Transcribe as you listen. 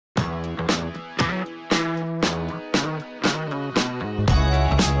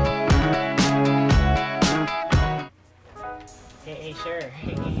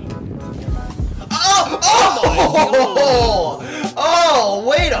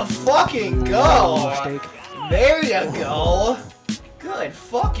you fucking go! There you go! Good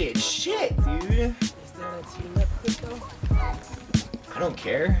fucking shit, dude. Is that a team that quit though? I don't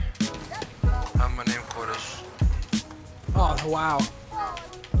care. I'm my name Cordish. Oh wow.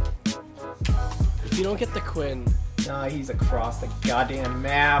 If you don't get the Quinn. Nah, he's across the goddamn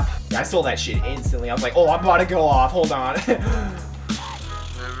map. I saw that shit instantly. I was like, oh, I'm about to go off. Hold on. I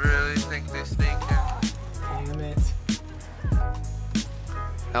really think they sneak in. Damn it.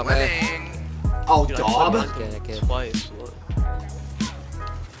 Winning. Oh, Dude, Dob. Twice. What?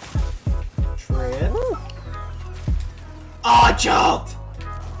 Trip. Oh, I choked!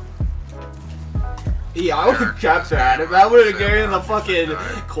 Yeah, I would've kept that. If I would've given the fucking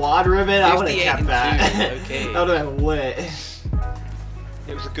quad ribbon, I would've kept that. Okay. That would've been lit.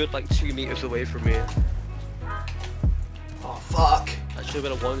 It was a good like 2 meters away from me. Oh, fuck. I should have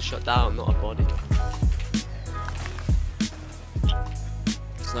been a one-shot down, not a body.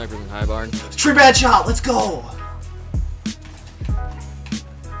 Snipers in high barn. Tree bad shot, let's go!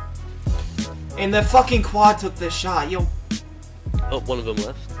 And the fucking quad took this shot, yo. Oh, one of them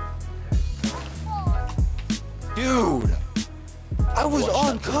left. Dude! I was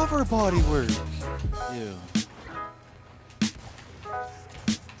on cover body work! Ew.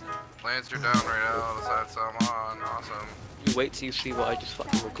 Lancer down right now, the side so I'm on. Awesome. You wait till you see what I just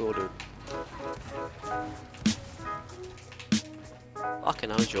fucking recorded. Fucking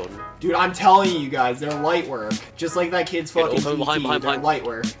hell, Jordan. Dude, I'm telling you guys, they're light work. Just like that kid's fucking open, behind, they're light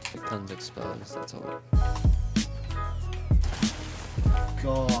work. The gun's exposed, that's all.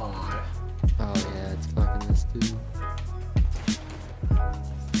 God. Oh yeah, it's fucking this dude.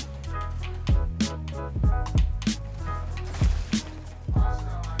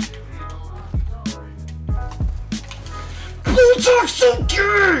 Bulldogs so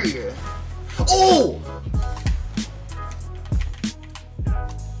gay! Oh!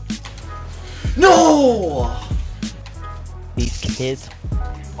 No! These kids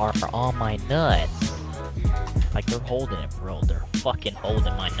are on my nuts. Like they're holding it, bro. They're fucking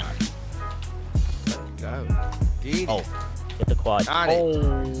holding my nuts. Go. Eat Oh, get the quad. Got it.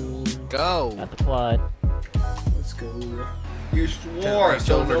 Oh, Go! got the quad. Let's go. You swore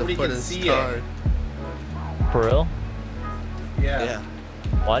so nobody can see it. For real? Yeah. Yeah.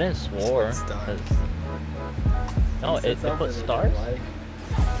 Well, I didn't swore. It's stars. 'Cause- No, it put stars.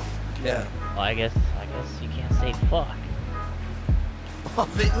 Yeah. Well, I guess you can't say fuck.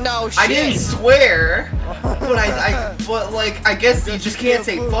 No shit! I didn't swear, but but like, I guess you just can't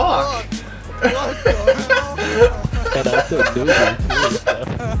say fuck. What the hell? And I said nudie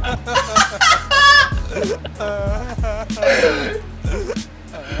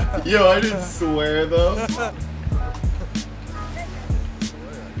too. Yo, I didn't swear though.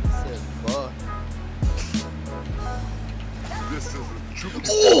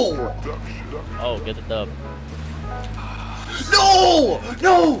 Oh! Oh, get the dub. No!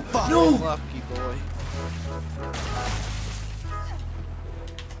 No! No! Lucky boy.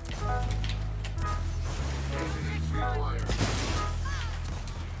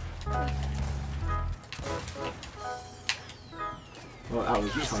 Well, I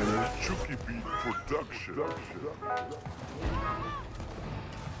was trying to. Chucky Beat Production.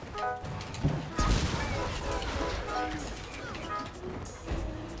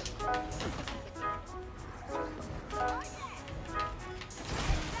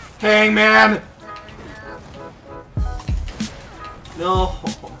 Hangman! No.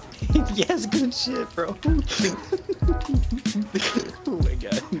 Yes, good shit, bro. Oh my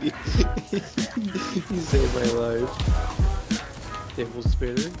god. You saved my life. Table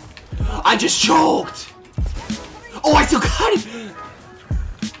spitter. I just choked! Oh, I still got it!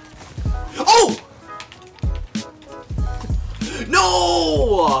 Oh!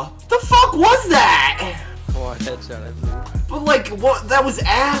 No! The fuck was that? Oh, headshot, I believe. But like, what? That was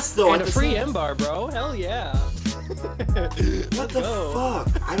ass though. And a free M-bar, bro. Hell yeah. What the fuck?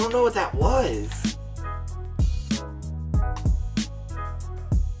 I don't know what that was.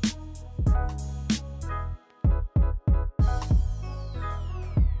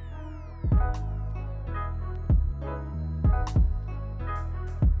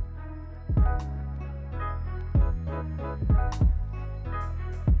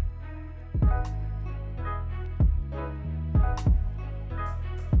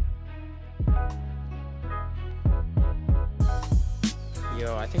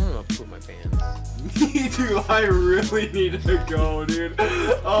 Yo, I think I'm gonna poop my pants. Dude, I really need to go, dude.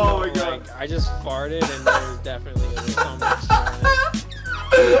 Oh my god. Like, I just farted and there was definitely so much on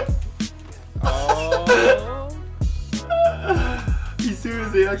it. Oh. As soon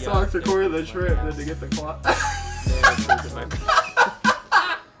as the Xbox recorded the trip, then to get the clock. There, I pooped in my pants.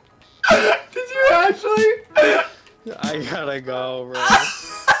 gotta go, bro.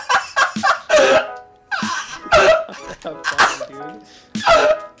 Have fun,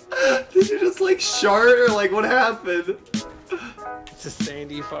 dude. Did you just like shart or like what happened? It's a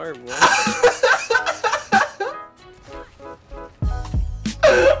sandy fart, bro.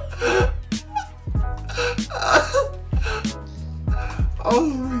 Oh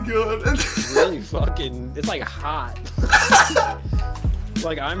my god. It's really fucking. It's like hot.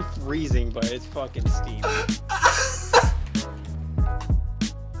 Like I'm freezing, but it's fucking steamy.